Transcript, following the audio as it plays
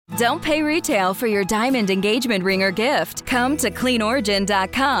Don't pay retail for your diamond engagement ring or gift. Come to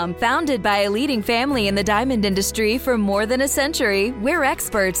CleanOrigin.com. Founded by a leading family in the diamond industry for more than a century, we're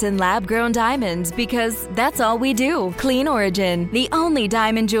experts in lab-grown diamonds because that's all we do. Clean Origin, the only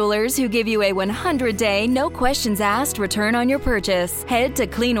diamond jewelers who give you a 100-day, no questions asked return on your purchase. Head to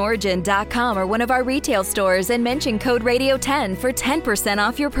CleanOrigin.com or one of our retail stores and mention code Radio10 for 10%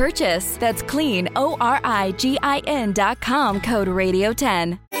 off your purchase. That's CleanOrigin.com, code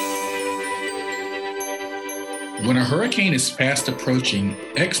Radio10. When a hurricane is fast approaching,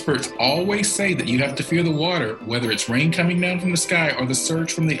 experts always say that you have to fear the water, whether it's rain coming down from the sky or the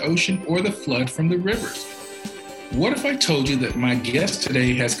surge from the ocean or the flood from the rivers. What if I told you that my guest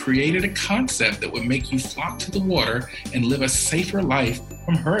today has created a concept that would make you flock to the water and live a safer life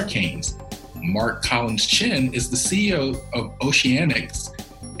from hurricanes? Mark Collins Chin is the CEO of Oceanics,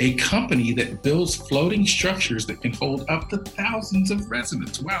 a company that builds floating structures that can hold up to thousands of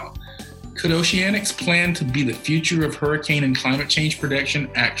residents. Wow. Could Oceanics' plan to be the future of hurricane and climate change protection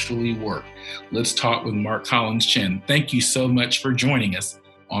actually work? Let's talk with Mark Collins Chin. Thank you so much for joining us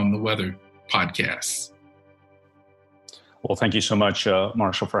on the Weather Podcast. Well, thank you so much,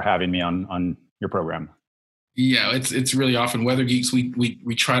 Marshall, for having me on your program. Yeah, it's really often Weather Geeks.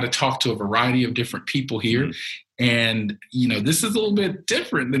 We try to talk to a variety of different people here. Mm-hmm. And, this is a little bit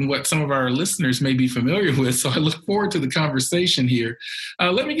different than what some of our listeners may be familiar with. So I look forward to the conversation here.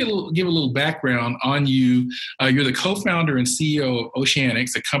 Let me give a little background on you. You're the co-founder and CEO of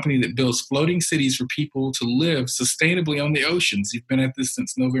Oceanics, a company that builds floating cities for people to live sustainably on the oceans. You've been at this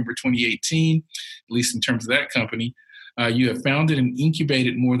since November 2018, at least in terms of that company. You have founded and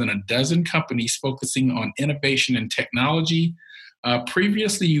incubated more than a dozen companies focusing on innovation and technology.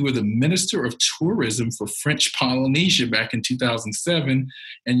 Previously, you were the Minister of Tourism for French Polynesia back in 2007,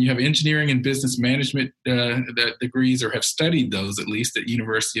 and you have engineering and business management degrees, or have studied those at least, at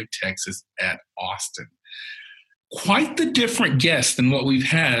University of Texas at Austin. Quite the different guest than what we've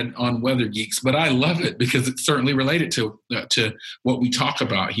had on Weather Geeks, but I love it because it's certainly related to what we talk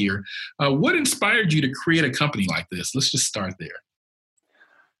about here. What inspired you to create a company like this? Let's just start there.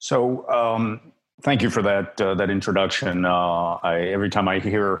 So, thank you for that introduction. Every time I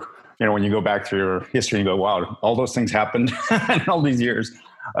hear, when you go back through your history, you go, wow, all those things happened in all these years.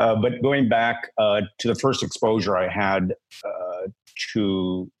 But going back to the first exposure I had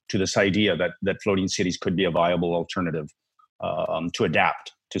to this idea that floating cities could be a viable alternative to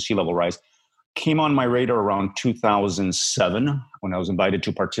adapt to sea level rise, came on my radar around 2007 when I was invited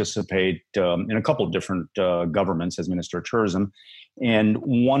to participate in a couple of different governments as Minister of Tourism. And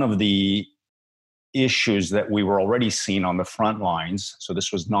one of the issues that we were already seeing on the front lines, so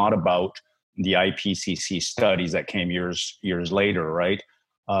this was not about the IPCC studies that came years later, right?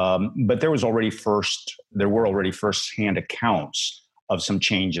 But there were already first-hand accounts of some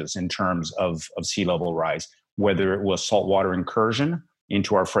changes in terms of sea level rise, whether it was saltwater incursion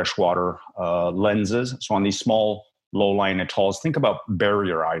into our freshwater lenses. So on these small low-lying atolls, think about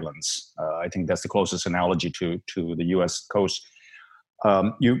barrier islands. I think that's the closest analogy to the U.S. coast.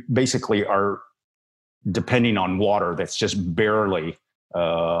 You basically are depending on water that's just barely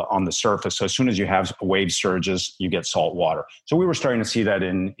on the surface. So as soon as you have wave surges, you get salt water. So we were starting to see that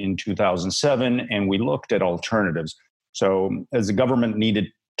in 2007, and we looked at alternatives. So as the government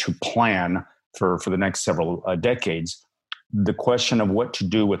needed to plan for the next several decades, the question of what to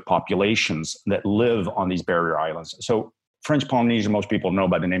do with populations that live on these barrier islands. So French Polynesia, most people know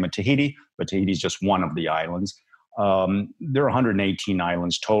by the name of Tahiti, but Tahiti is just one of the islands. There are 118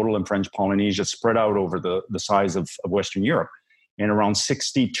 islands total in French Polynesia, spread out over the size of Western Europe. And around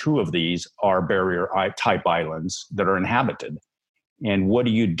 62 of these are barrier type islands that are inhabited. And what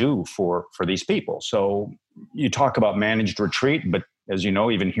do you do for these people? So you talk about managed retreat, but as you know,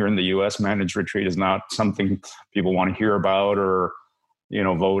 even here in the U.S., managed retreat is not something people want to hear about, or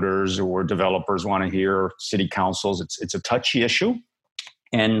voters or developers want to hear, city councils. It's a touchy issue.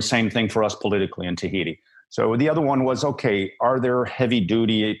 And same thing for us politically in Tahiti. So the other one was, okay, are there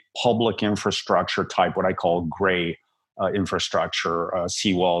heavy-duty public infrastructure type, what I call gray infrastructure,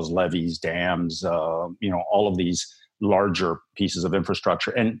 seawalls, levees, dams, all of these larger pieces of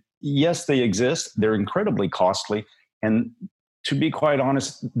infrastructure? And yes, they exist. They're incredibly costly. And to be quite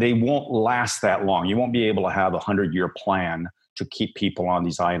honest, they won't last that long. You won't be able to have a 100-year plan to keep people on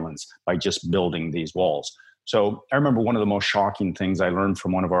these islands by just building these walls. So I remember one of the most shocking things I learned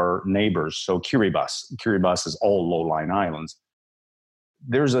from one of our neighbors. So Kiribati is all low-lying islands.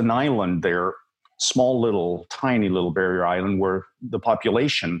 There's an island there, tiny little barrier island, where the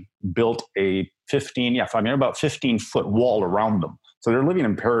population built about 15-foot wall around them. So they're living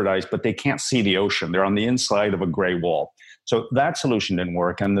in paradise, but they can't see the ocean. They're on the inside of a gray wall. So that solution didn't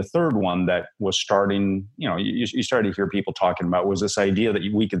work. And the third one that was starting, you started to hear people talking about was this idea that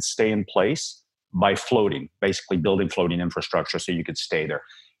we could stay in place by floating, basically building floating infrastructure so you could stay there.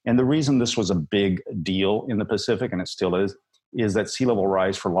 And the reason this was a big deal in the Pacific, and it still is that sea level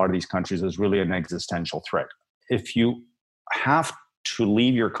rise for a lot of these countries is really an existential threat. If you have to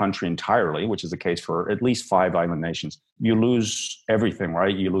leave your country entirely, which is the case for at least 5 island nations, you lose everything,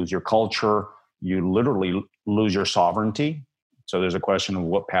 right? You lose your culture, you literally lose your sovereignty. So there's a question of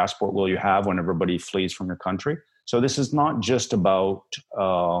what passport will you have when everybody flees from your country. So this is not just about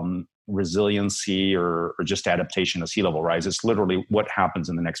resiliency or just adaptation to sea level rise. It's literally what happens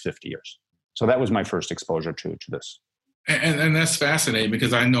in the next 50 years. So that was my first exposure to this. And that's fascinating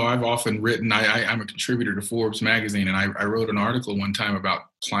because I know I've often written, I'm a contributor to Forbes magazine, and I wrote an article one time about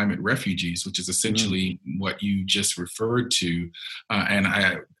climate refugees, which is essentially what you just referred to.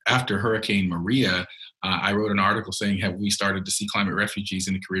 After Hurricane Maria, I wrote an article saying, have we started to see climate refugees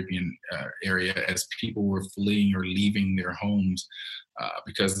in the Caribbean area as people were fleeing or leaving their homes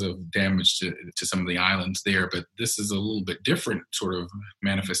because of damage to some of the islands there. But this is a little bit different sort of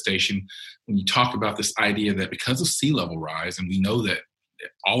manifestation when you talk about this idea that because of sea level rise, and we know that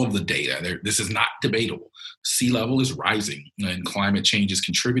all of the data, this is not debatable, sea level is rising and climate change is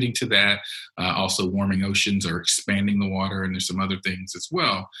contributing to that. Also warming oceans are expanding the water, and there's some other things as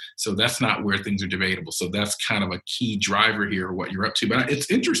well. So that's not where things are debatable. So that's kind of a key driver here, what you're up to. But it's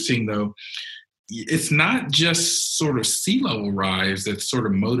interesting though, it's not just sort of sea level rise that's sort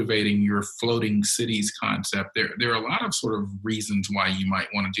of motivating your floating cities concept. There are a lot of sort of reasons why you might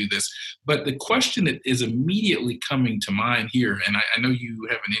want to do this. But the question that is immediately coming to mind here, and I know you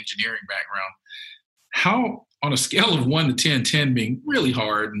have an engineering background, how on a scale of 1 to 10, 10 being really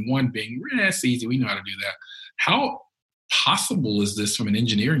hard and 1 being, that's easy, we know how to do that. How possible is this from an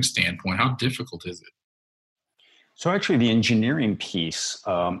engineering standpoint? How difficult is it? So actually, the engineering piece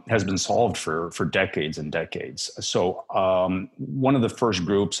has been solved for decades and decades. So one of the first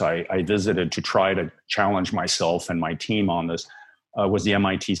groups I visited to try to challenge myself and my team on this was the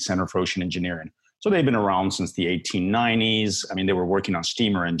MIT Center for Ocean Engineering. So they've been around since the 1890s. I mean, they were working on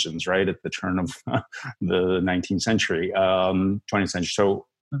steamer engines, right, at the turn of the 19th century, 20th century. So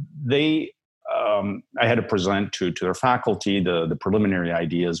I had to present to their faculty the preliminary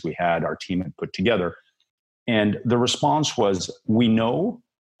ideas our team had put together. And the response was, we know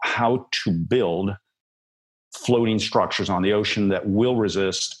how to build floating structures on the ocean that will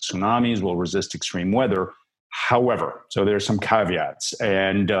resist tsunamis, will resist extreme weather. However, so there's some caveats.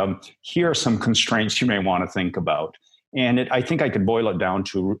 And here are some constraints you may want to think about. And I think I could boil it down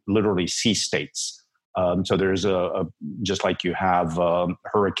to literally sea states. So there's just like you have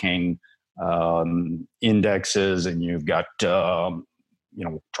hurricane indexes, and you've got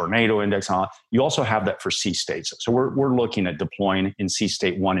tornado index on. You also have that for sea states. So we're looking at deploying in sea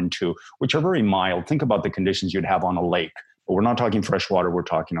state 1 and 2, which are very mild. Think about the conditions you'd have on a lake. But we're not talking freshwater, we're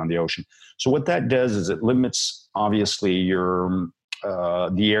talking on the ocean. So what that does is it limits, obviously, your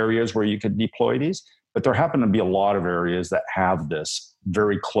the areas where you could deploy these. But there happen to be a lot of areas that have this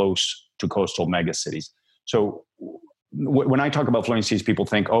very close to coastal megacities. So when I talk about floating seas, people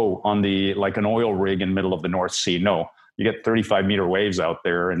think, on like an oil rig in the middle of the North Sea. No. You get 35-meter waves out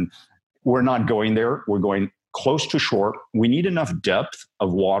there, and we're not going there. We're going close to shore. We need enough depth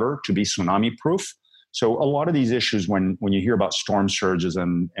of water to be tsunami-proof. So a lot of these issues, when you hear about storm surges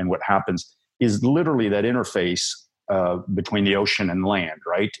and what happens, is literally that interface between the ocean and land,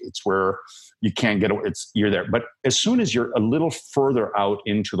 right? It's where you can't you're there. But as soon as you're a little further out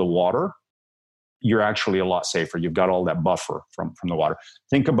into the water, you're actually a lot safer. You've got all that buffer from the water.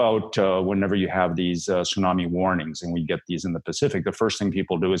 Think about whenever you have these tsunami warnings, and we get these in the Pacific, the first thing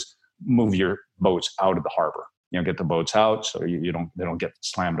people do is move your boats out of the harbor. Get the boats out so they don't get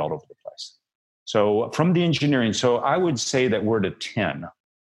slammed all over the place. So from the engineering, so I would say that we're at 10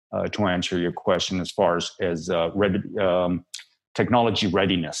 to answer your question as far as technology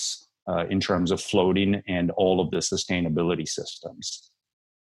readiness in terms of floating and all of the sustainability systems.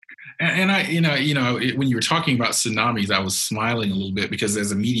 And I, when you were talking about tsunamis, I was smiling a little bit because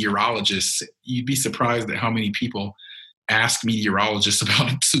as a meteorologist, you'd be surprised at how many people ask meteorologists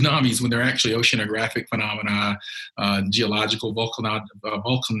about tsunamis when they're actually oceanographic phenomena, geological volcano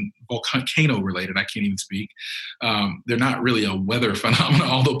related. I can't even speak. They're not really a weather phenomena,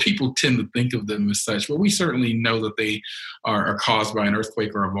 although people tend to think of them as such. But we certainly know that they are caused by an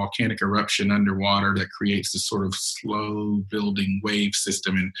earthquake or a volcanic eruption underwater that creates this sort of slow building wave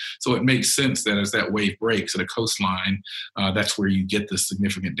system. And so it makes sense that as that wave breaks at a coastline, that's where you get the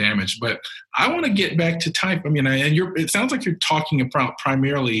significant damage. But I want to get back to type. I mean, it sounds like you're talking about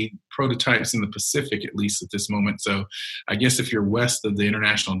primarily prototypes in the Pacific, at least at this moment. So I guess if you're west of the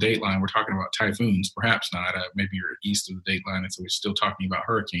international date line, we're talking about typhoons, perhaps not. Maybe you're east of the date line, and so we're still talking about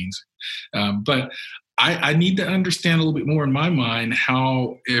hurricanes. But I need to understand a little bit more in my mind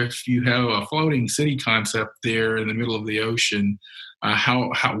how, if you have a floating city concept there in the middle of the ocean,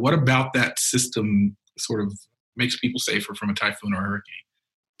 what about that system sort of makes people safer from a typhoon or a hurricane?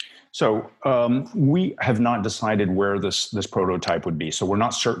 So we have not decided where this prototype would be. So we're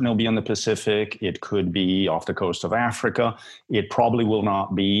not certain it'll be in the Pacific. It could be off the coast of Africa. It probably will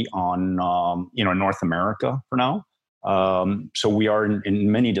not be on North America for now. So we are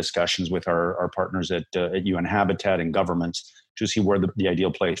in many discussions with our partners at UN Habitat and governments to see where the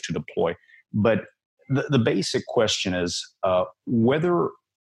ideal place to deploy. But the basic question is whether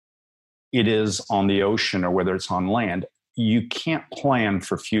it is on the ocean or whether it's on land. You can't plan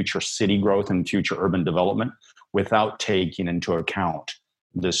for future city growth and future urban development without taking into account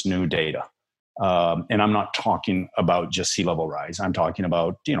this new data. And I'm not talking about just sea level rise. I'm talking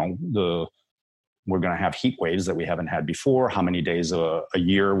about, we're going to have heat waves that we haven't had before. How many days a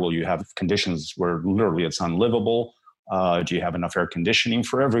year will you have conditions where literally it's unlivable? Do you have enough air conditioning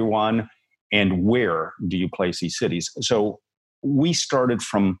for everyone? And where do you place these cities? So we started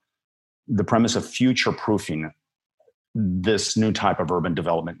from the premise of future proofing this new type of urban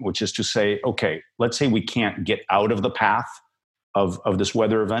development, which is to say, okay, let's say we can't get out of the path of this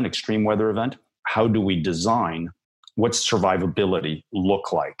weather event, extreme weather event. How do we design? What's survivability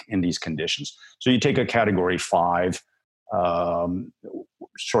look like in these conditions? So you take a category 5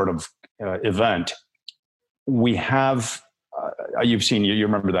 event. We have, you've seen, you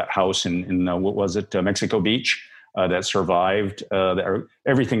remember that house in what was it, Mexico Beach? That survived.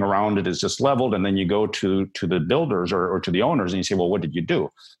 Everything around it is just leveled, and then you go to the builders or to the owners, and you say, "Well, what did you do?"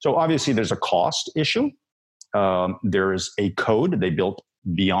 So obviously, there's a cost issue. There's a code they built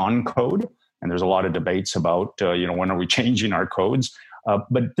beyond code, and there's a lot of debates about when are we changing our codes.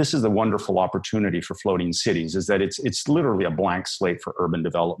 But this is a wonderful opportunity for floating cities. Is that it's literally a blank slate for urban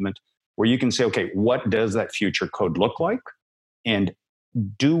development, where you can say, "Okay, what does that future code look like, and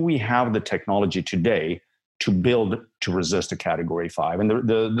do we have the technology today to build to resist a category 5? And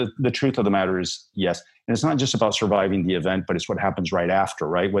the truth of the matter is, yes. And it's not just about surviving the event, but it's what happens right after,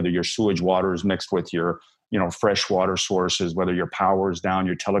 right? Whether your sewage water is mixed with your, fresh water sources, whether your power is down,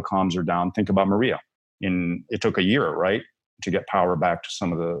 your telecoms are down. Think about Maria. It took a year, right, to get power back to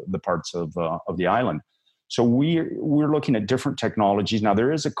some of the parts of the island. So we're looking at different technologies. Now,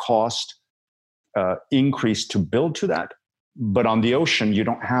 there is a cost increase to build to that, but on the ocean, you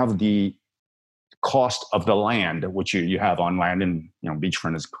don't have the cost of the land, which you have on land, and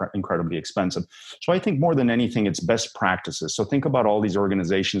beachfront is incredibly expensive. So I think more than anything, it's best practices. So think about all these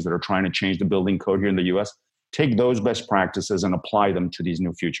organizations that are trying to change the building code here in the US. Take those best practices and apply them to these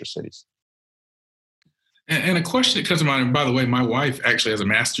new future cities. And a question that comes to mind, and by the way, my wife actually has a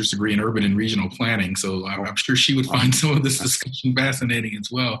master's degree in urban and regional planning, so I'm sure she would find some of this discussion fascinating as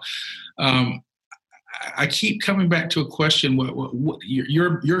well. I keep coming back to a question. What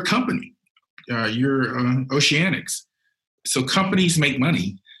you're a company. You're Oceanics. So companies make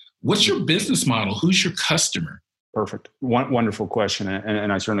money. What's your business model? Who's your customer? Perfect. Wonderful question.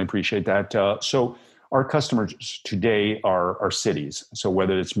 And I certainly appreciate that. So our customers today are cities. So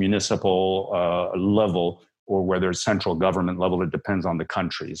whether it's municipal level or whether it's central government level, it depends on the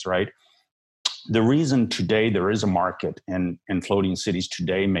countries, right? The reason today there is a market and floating cities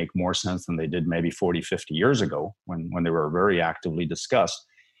today make more sense than they did maybe 40, 50 years ago when they were very actively discussed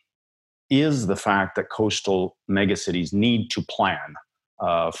is the fact that coastal megacities need to plan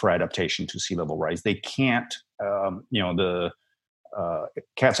for adaptation to sea level rise. They can't, the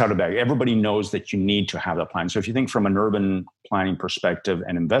cat's out of the bag. Everybody knows that you need to have that plan. So if you think from an urban planning perspective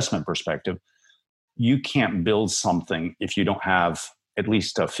and investment perspective, you can't build something if you don't have at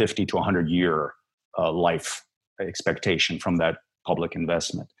least a 50 to 100 year life expectation from that public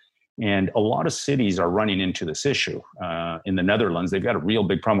investment. And a lot of cities are running into this issue. In the Netherlands, they've got a real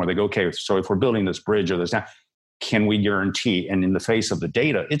big problem where they go, okay, so if we're building this bridge or this, can we guarantee? And in the face of the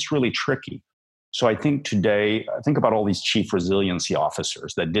data, it's really tricky. So I think today, think about all these chief resiliency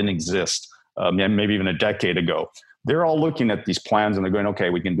officers that didn't exist maybe even a decade ago. They're all looking at these plans and they're going, okay,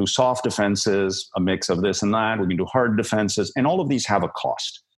 we can do soft defenses, a mix of this and that. We can do hard defenses. And all of these have a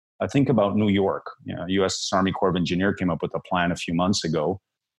cost. I think about New York. U.S. Army Corps of Engineers came up with a plan a few months ago,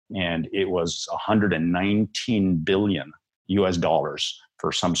 and it was $119 billion US dollars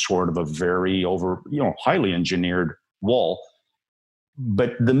for some sort of a very highly engineered wall.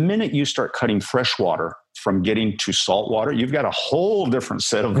 But the minute you start cutting fresh water from getting to salt water, you've got a whole different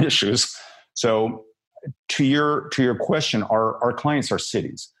set of issues. So to your question, our clients are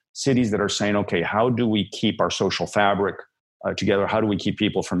cities. cities that are saying, okay, how do we keep our social fabric together? How do we keep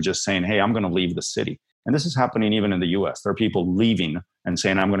people from just saying, hey, I'm going to leave the city? And this is happening even in the US. There are people leaving and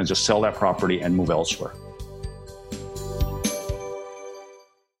saying, I'm going to just sell that property and move elsewhere.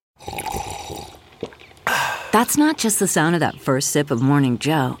 That's not just the sound of that first sip of Morning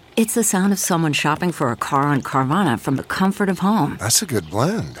Joe. It's the sound of someone shopping for a car on Carvana from the comfort of home. That's a good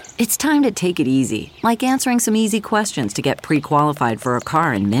blend. It's time to take it easy, like answering some easy questions to get pre-qualified for a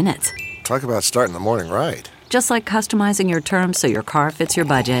car in minutes. Talk about starting the morning right. Just like customizing your terms so your car fits your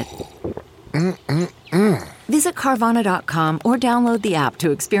budget. Visit Carvana.com or download the app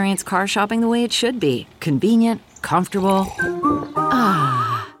to experience car shopping the way it should be. Convenient, comfortable.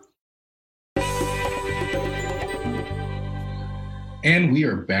 And we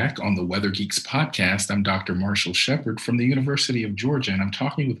are back on the Weather Geeks podcast. I'm Dr. Marshall Shepard from the University of Georgia, and I'm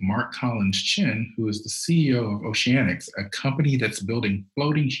talking with Mark Collins Chin, who is the CEO of Oceanics, a company that's building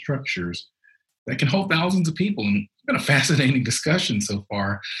floating structures that can hold thousands of people. And it's been a fascinating discussion so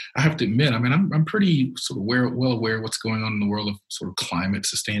far. I have to admit, I'm pretty sort of well aware of what's going on in the world of sort of climate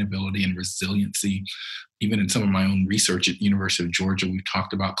sustainability and resiliency. Even in some of my own research at the University of Georgia, we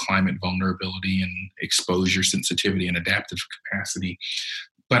talked about climate vulnerability and exposure sensitivity and adaptive capacity.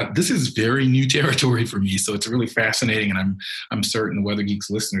 But this is very new territory for me, so it's really fascinating, and I'm certain the Weather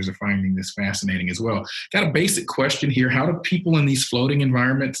Geeks listeners are finding this fascinating as well. Got a basic question here. How do people in these floating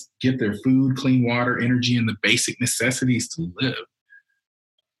environments get their food, clean water, energy, and the basic necessities to live?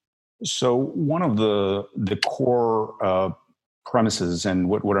 So one of the core premises and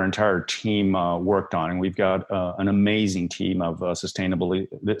what our entire team worked on, and we've got an amazing team of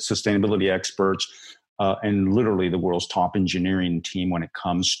sustainability experts, and literally the world's top engineering team when it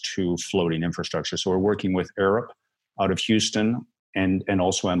comes to floating infrastructure. So we're working with Arup out of Houston and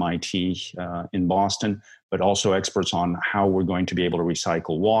also MIT in Boston, but also experts on how we're going to be able to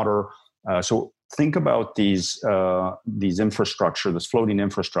recycle water. So think about these infrastructure, this floating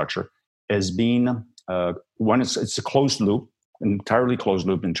infrastructure, as being one. It's a closed loop, entirely closed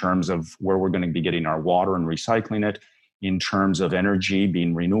loop in terms of where we're going to be getting our water and recycling it, in terms of energy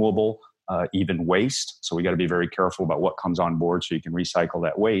being renewable. Even waste. So we got to be very careful about what comes on board so you can recycle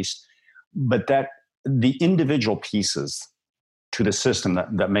that waste. But that the individual pieces to the system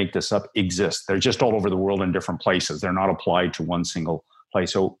that make this up exist. They're just all over the world in different places. They're not applied to one single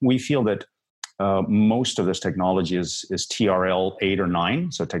place. So we feel that most of this technology is TRL 8 or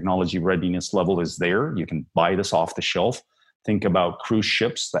 9. So technology readiness level is there. You can buy this off the shelf. Think about cruise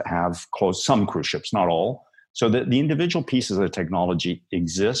ships that have some cruise ships, not all. So the individual pieces of the technology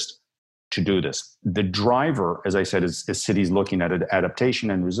exist to do this. The driver, as I said, is cities looking at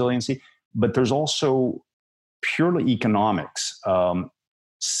adaptation and resiliency, but there's also purely economics.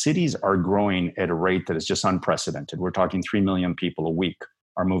 Cities are growing at a rate that is just unprecedented. We're talking 3 million people a week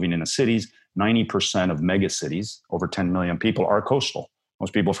are moving into cities. 90% of mega cities, over 10 million people, are coastal.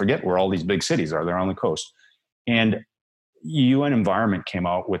 Most people forget where all these big cities are. They're on the coast. And UN Environment came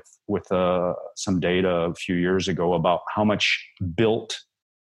out with some data a few years ago about how much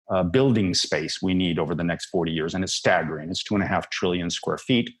building space we need over the next 40 years. And it's staggering. It's 2.5 trillion square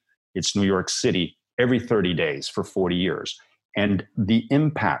feet. It's New York City every 30 days for 40 years. And the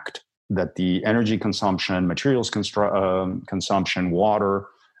impact that the energy consumption, materials consumption, water,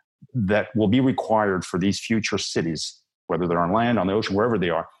 that will be required for these future cities, whether they're on land, on the ocean, wherever they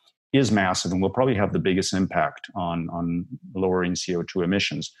are, is massive and will probably have the biggest impact on lowering CO2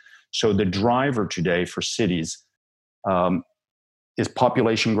 emissions. So the driver today for cities is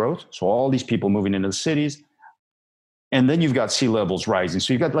population growth. So all these people moving into the cities. And then you've got sea levels rising.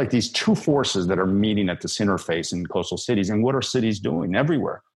 So you've got like these two forces that are meeting at this interface in coastal cities. And what are cities doing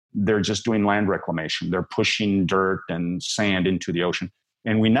everywhere? They're just doing land reclamation. They're pushing dirt and sand into the ocean.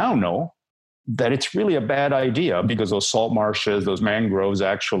 And we now know that it's really a bad idea because those salt marshes, those mangroves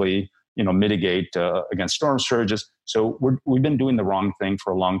actually, mitigate against storm surges. So we've been doing the wrong thing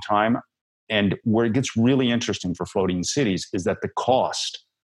for a long time. And where it gets really interesting for floating cities is that the cost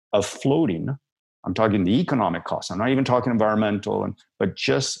of floating, I'm talking the economic cost, I'm not even talking environmental, but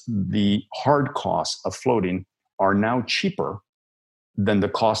just the hard costs of floating are now cheaper than the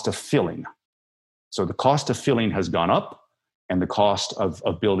cost of filling. So the cost of filling has gone up and the cost of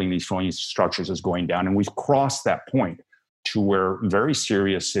building these floating structures is going down. And we've crossed that point to where very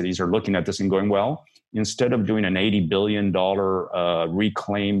serious cities are looking at this and going, well, instead of doing an $80 billion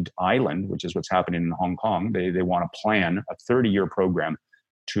reclaimed island, which is what's happening in Hong Kong, they want to plan a 30-year program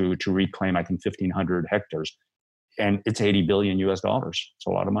to reclaim, I think, 1,500 hectares. And it's $80 billion US. It's a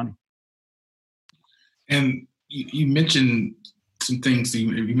lot of money. And you mentioned some things.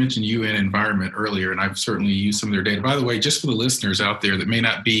 You mentioned UN Environment earlier, and I've certainly used some of their data. By the way, just for the listeners out there that may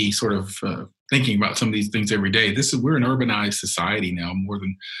not be sort of thinking about some of these things every day, we're an urbanized society now. More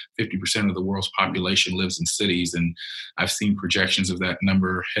than 50% of the world's population lives in cities, and I've seen projections of that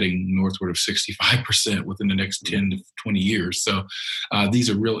number heading northward of 65% within the next 10 to 20 years. So these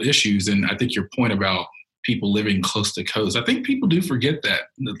are real issues, and I think your point about people living close to coast. I think people do forget that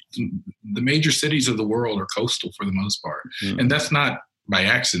the major cities of the world are coastal for the most part. And that's not by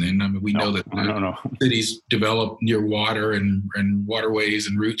accident. I mean, we know that cities develop near water and waterways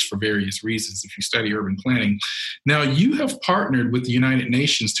and routes for various reasons if you study urban planning. Now, you have partnered with the United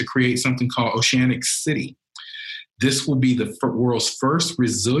Nations to create something called Oceanic City. This will be the world's first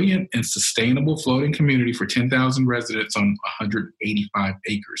resilient and sustainable floating community for 10,000 residents on 185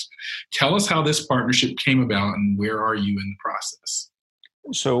 acres. Tell us how this partnership came about and where are you in the process?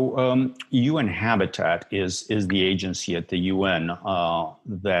 So UN Habitat is the agency at the UN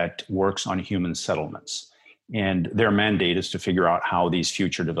that works on human settlements. And their mandate is to figure out how these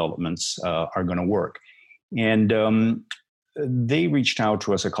future developments are going to work. And they reached out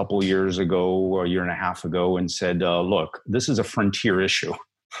to us a couple of years ago, or a year and a half ago, and said, look, this is a frontier issue.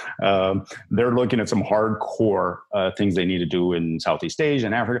 They're looking at some hardcore things they need to do in Southeast Asia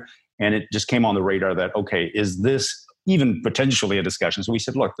and Africa. And it just came on the radar that, okay, is this even potentially a discussion? So we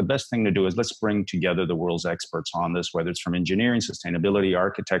said, look, the best thing to do is let's bring together the world's experts on this, whether it's from engineering, sustainability,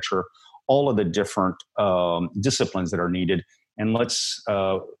 architecture, all of the different disciplines that are needed. And let's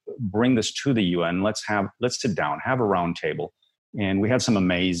bring this to the UN. Let's sit down, have a round table. And we had some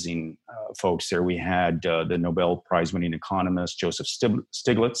amazing folks there. We had the Nobel Prize-winning economist, Joseph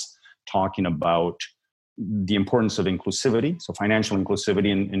Stiglitz, talking about the importance of inclusivity, so financial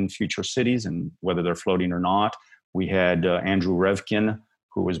inclusivity in future cities and whether they're floating or not. We had Andrew Revkin,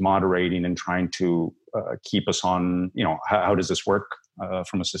 who was moderating and trying to keep us on, how does this work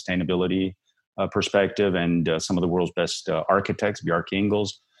from a sustainability perspective, and some of the world's best architects, Bjarke Ingels,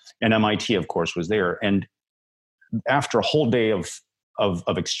 and MIT, of course, was there. And after a whole day of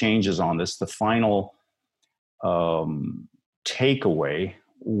exchanges on this, the final takeaway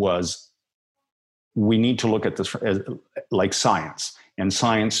was we need to look at this as like science, and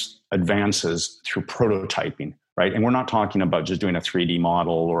science advances through prototyping, right? And we're not talking about just doing a 3D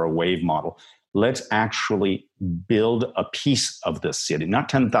model or a wave model. Let's actually build a piece of this city, not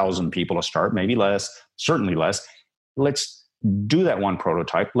 10,000 people to start, maybe less, certainly less. Let's do that one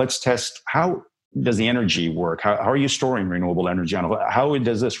prototype. Let's test, how does the energy work? How are you storing renewable energy? How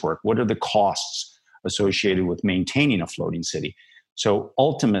does this work? What are the costs associated with maintaining a floating city? So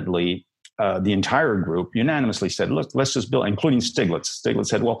ultimately, the entire group unanimously said, look, let's just build, including Stiglitz. Stiglitz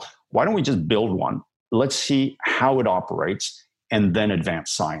said, well, why don't we just build one? Let's see how it operates and then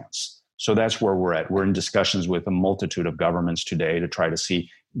advance science. So that's where we're at. We're in discussions with a multitude of governments today to try to see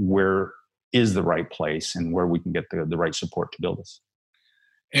where is the right place and where we can get the right support to build this.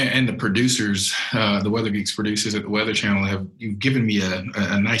 And the producers, the Weather Geeks producers at the Weather Channel, you've given me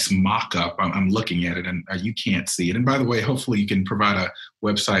a nice mock-up. I'm looking at it, and you can't see it. And by the way, hopefully you can provide a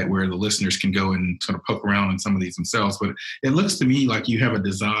website where the listeners can go and sort of poke around in some of these themselves. But it looks to me like you have a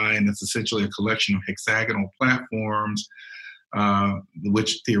design that's essentially a collection of hexagonal platforms,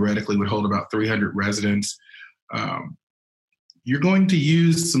 which theoretically would hold about 300 residents. You're going to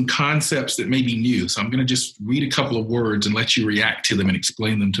use some concepts that may be new. So I'm going to just read a couple of words and let you react to them and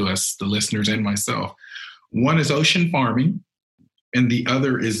explain them to us, the listeners and myself. One is ocean farming, and the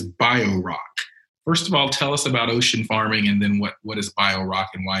other is biorock. First of all, tell us about ocean farming, and then what is biorock,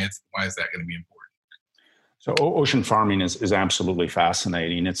 and why is that going to be important? So ocean farming is absolutely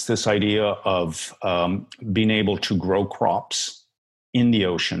fascinating. It's this idea of being able to grow crops in the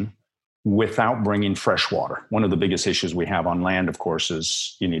ocean without bringing fresh water. One of the biggest issues we have on land, of course,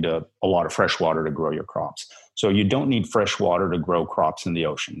 is you need a lot of fresh water to grow your crops. So you don't need fresh water to grow crops in the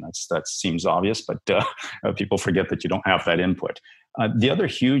ocean. That seems obvious, but people forget that you don't have that input. The other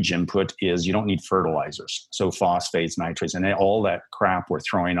huge input is you don't need fertilizers. So phosphates, nitrates, and all that crap we're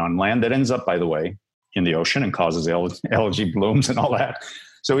throwing on land that ends up, by the way, in the ocean and causes algae blooms and all that.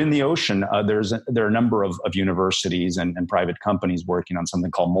 So in the ocean, there are a number of universities and private companies working on something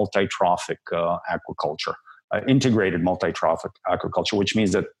called multi-trophic aquaculture, integrated multi-trophic aquaculture, which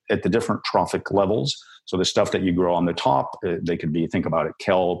means that at the different trophic levels, so the stuff that you grow on the top, they could be, think about it,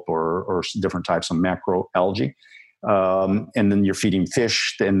 kelp or different types of macroalgae. And then you're feeding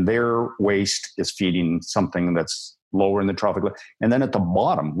fish, and their waste is feeding something that's lower in the trophic level. And then at the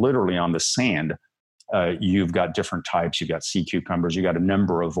bottom, literally on the sand, you've got different types. You've got sea cucumbers. You've got a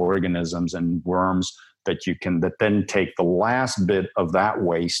number of organisms and worms that then take the last bit of that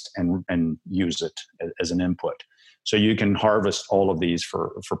waste and use it as an input. So you can harvest all of these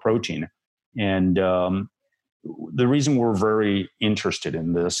for protein. And the reason we're very interested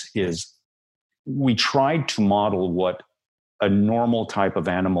in this is we tried to model what a normal type of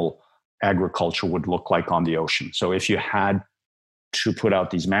animal agriculture would look like on the ocean. So if you had to put out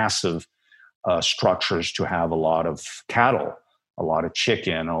these massive structures to have a lot of cattle, a lot of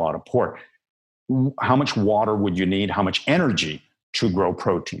chicken, a lot of pork, how much water would you need? How much energy to grow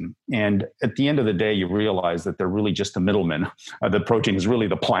protein? And at the end of the day, you realize that they're really just the middlemen. The protein is really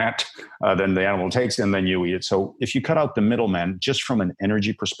the plant, then the animal takes, and then you eat it. So if you cut out the middleman, just from an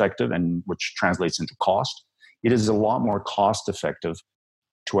energy perspective, and which translates into cost, it is a lot more cost effective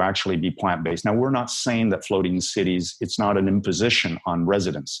to actually be plant-based. Now, we're not saying that floating cities, it's not an imposition on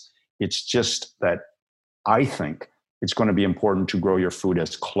residents. It's just that I think it's going to be important to grow your food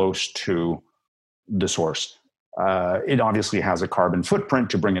as close to the source. It obviously has a carbon footprint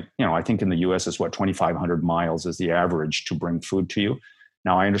to bring it, I think in the US it's 2,500 miles is the average to bring food to you.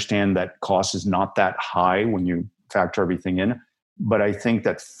 Now, I understand that cost is not that high when you factor everything in, but I think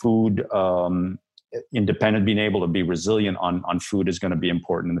that food, independent, being able to be resilient on food is going to be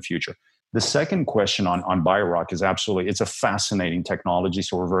important in the future. The second question on BioRock is absolutely, it's a fascinating technology.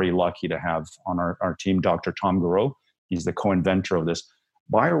 So we're very lucky to have on our team, Dr. Tom Garreau. He's the co-inventor of this.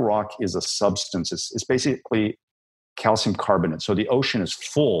 BioRock is a substance. It's basically calcium carbonate. So the ocean is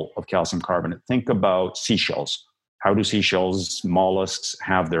full of calcium carbonate. Think about seashells. How do seashells, mollusks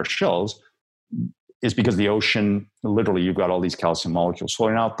have their shells? It's because the ocean, literally, you've got all these calcium molecules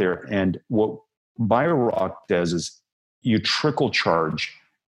floating out there. And what BioRock does is you trickle charge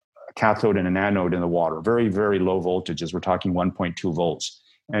a cathode and an anode in the water, very, very low voltages. We're talking 1.2 volts.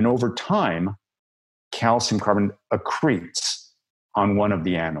 And over time, calcium carbonate accretes on one of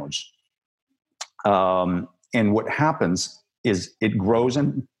the anodes. And what happens is it grows,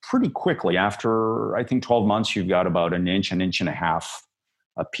 and pretty quickly, after I think 12 months, you've got about an inch and a half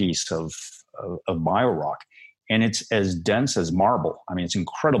a piece of BioRock. And it's as dense as marble. I mean, it's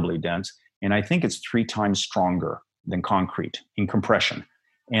incredibly dense. And I think it's 3 times stronger than concrete in compression.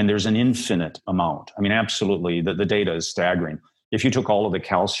 And there's an infinite amount. I mean, absolutely, the data is staggering. If you took all of the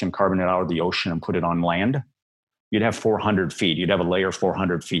calcium carbonate out of the ocean and put it on land, you'd have 400 feet. You'd have a layer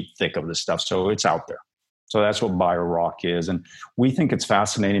 400 feet thick of this stuff. So it's out there. So that's what BioRock is. And we think it's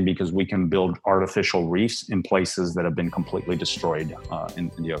fascinating because we can build artificial reefs in places that have been completely destroyed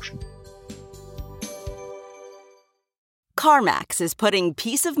in the ocean. CarMax is putting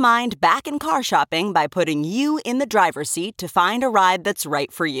peace of mind back in car shopping by putting you in the driver's seat to find a ride that's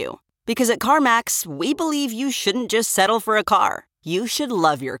right for you. Because at CarMax, we believe you shouldn't just settle for a car. You should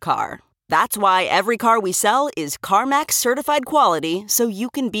love your car. That's why every car we sell is CarMax certified quality, so you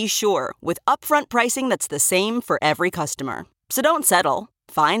can be sure with upfront pricing that's the same for every customer. So don't settle.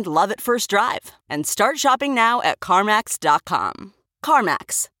 Find love at first drive and start shopping now at CarMax.com.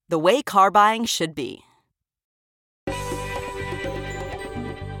 CarMax, the way car buying should be.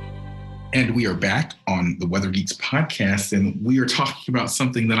 And we are back on the Weather Geeks podcast, and we are talking about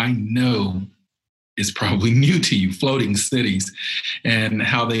something that I know is probably new to you, floating cities and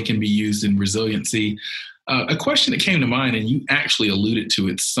how they can be used in resiliency. A question that came to mind, and you actually alluded to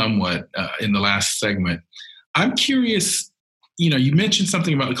it somewhat in the last segment. I'm curious, you mentioned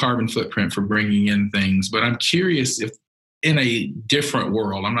something about the carbon footprint for bringing in things, but I'm curious if in a different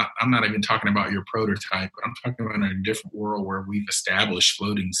world, I'm not even talking about your prototype, but I'm talking about in a different world where we've established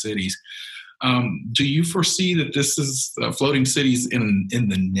floating cities. Do you foresee that this is floating cities in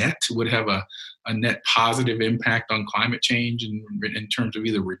the net would have a net positive impact on climate change in terms of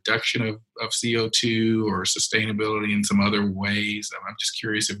either reduction of CO2 or sustainability in some other ways? I'm just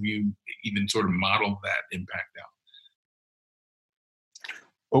curious if you even sort of model that impact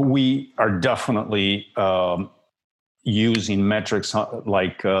out. We are definitely using metrics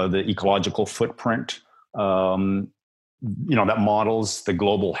like the ecological footprint, that models the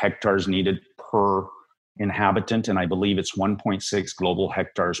global hectares needed per inhabitant, and I believe it's 1.6 global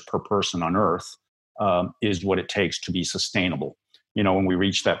hectares per person on Earth is what it takes to be sustainable. When we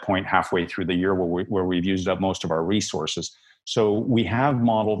reach that point halfway through the year where we've used up most of our resources. So we have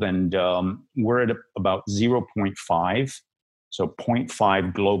modeled, and we're at about 0.5. So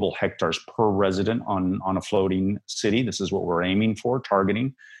 0.5 global hectares per resident on a floating city. This is what we're aiming for,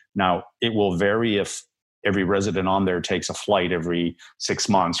 targeting. Now, it will vary if every resident on there takes a flight every 6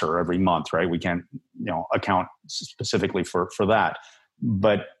 months or every month, right? We can't, account specifically for that.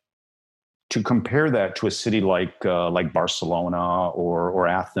 But to compare that to a city like Barcelona or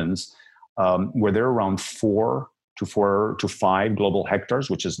Athens, where they're around 4 to 5 global hectares,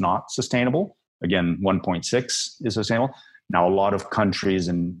 which is not sustainable. Again, 1.6 is sustainable. Now, a lot of countries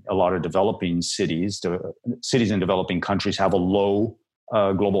and a lot of developing cities in developing countries have a low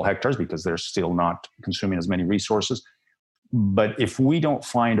global hectares because they're still not consuming as many resources. But if we don't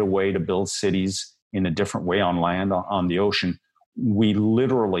find a way to build cities in a different way on land, on the ocean, we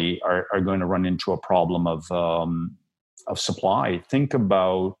literally are going to run into a problem of supply. Think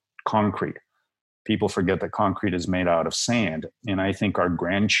about concrete. People forget that concrete is made out of sand. And I think our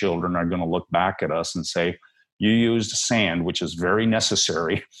grandchildren are going to look back at us and say, you used sand, which is very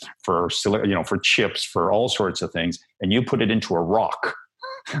necessary for chips, for all sorts of things, and you put it into a rock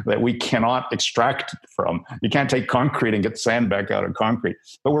that we cannot extract from. You can't take concrete and get sand back out of concrete.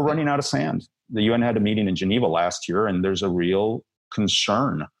 But we're running out of sand. The UN had a meeting in Geneva last year, and there's a real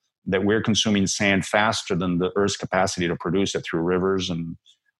concern that we're consuming sand faster than the Earth's capacity to produce it through rivers and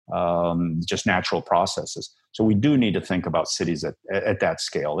just natural processes. So we do need to think about cities at that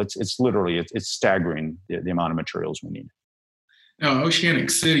scale. It's literally staggering the amount of materials we need. Now, Oceanic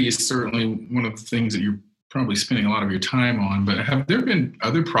City is certainly one of the things that you're probably spending a lot of your time on, but have there been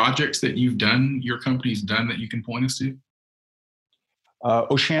other projects that your company's done that you can point us to?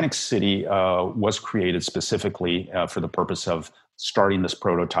 Oceanic City was created specifically for the purpose of starting this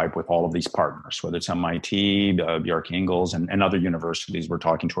prototype with all of these partners, whether it's MIT, Bjarke Ingels, and other universities we're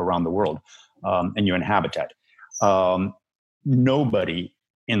talking to around the world, and UN Habitat. Nobody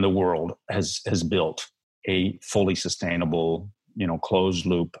in the world has built a fully sustainable, closed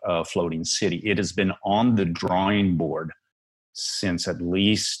loop floating city. It has been on the drawing board since at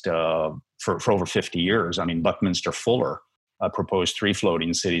least for over 50 years. I mean, Buckminster Fuller proposed 3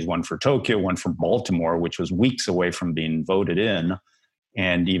 floating cities, one for Tokyo, one for Baltimore, which was weeks away from being voted in,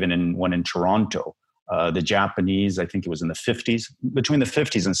 and even one in Toronto. The Japanese, I think it was in the 50s, between the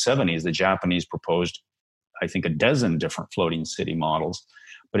 50s and 70s, the Japanese proposed, I think, a dozen different floating city models.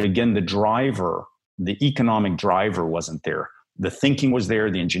 But again, the economic driver wasn't there. The thinking was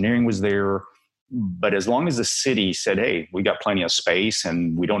there, the engineering was there, but as long as the city said, hey, we got plenty of space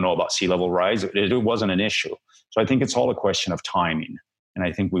and we don't know about sea level rise, it wasn't an issue. So I think it's all a question of timing. And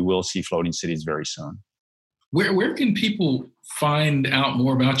I think we will see floating cities very soon. Where can people find out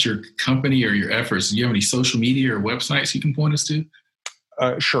more about your company or your efforts? Do you have any social media or websites you can point us to?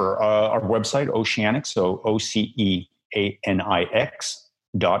 Sure. Our website, Oceanics, so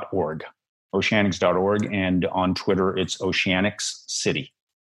OCEANIX.org. Oceanics.org. And on Twitter, it's Oceanics City.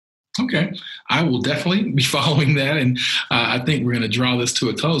 Okay. I will definitely be following that. And I think we're going to draw this to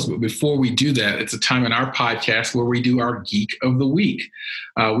a close. But before we do that, it's a time in our podcast where we do our Geek of the Week.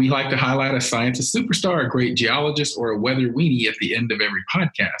 We like to highlight a scientist superstar, a great geologist, or a weather weenie at the end of every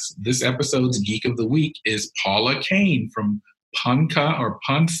podcast. This episode's Geek of the Week is Paula Kane from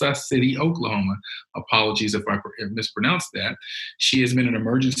Ponca City, Oklahoma. Apologies if I mispronounced that. She has been an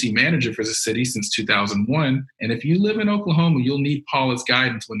emergency manager for the city since 2001. And if you live in Oklahoma, you'll need Paula's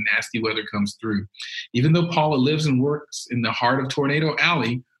guidance when nasty weather comes through. Even though Paula lives and works in the heart of Tornado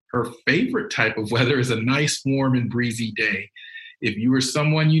Alley, her favorite type of weather is a nice, warm, and breezy day. If you or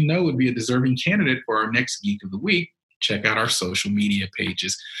someone you know would be a deserving candidate for our next Geek of the Week, check out our social media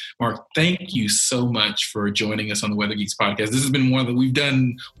pages. Mark, thank you so much for joining us on the Weather Geeks podcast. This has been we've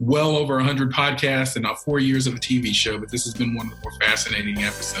done well over 100 podcasts and 4 years of a TV show, but this has been one of the more fascinating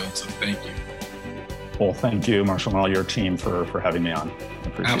episodes, so thank you. Well, thank you, Marshall, and all your team for having me on. I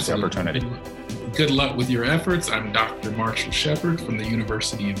appreciate the opportunity. Good luck with your efforts. I'm Dr. Marshall Shepard from the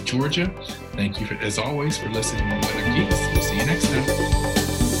University of Georgia. Thank you, as always, for listening to Weather Geeks. We'll see you next time.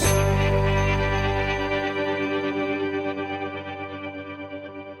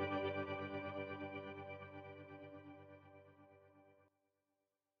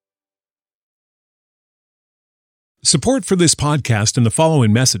 Support for this podcast and the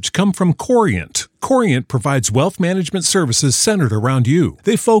following message come from Corient. Corient provides wealth management services centered around you.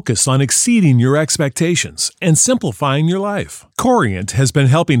 They focus on exceeding your expectations and simplifying your life. Corient has been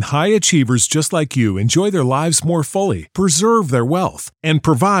helping high achievers just like you enjoy their lives more fully, preserve their wealth, and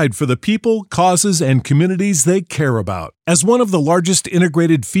provide for the people, causes, and communities they care about. As one of the largest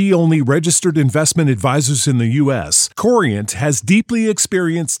integrated fee-only registered investment advisors in the U.S., Corient has deeply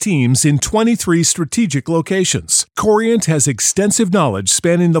experienced teams in 23 strategic locations. Corient has extensive knowledge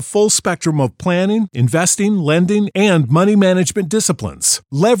spanning the full spectrum of planning, investing, lending, and money management disciplines.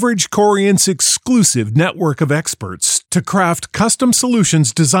 Leverage Corient's exclusive network of experts to craft custom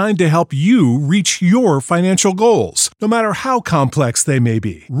solutions designed to help you reach your financial goals, no matter how complex they may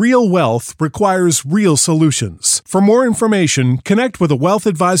be. Real wealth requires real solutions. For more information, connect with a wealth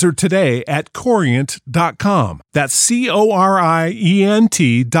advisor today at Corient.com. That's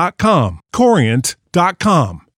Corient.com. Corient.com.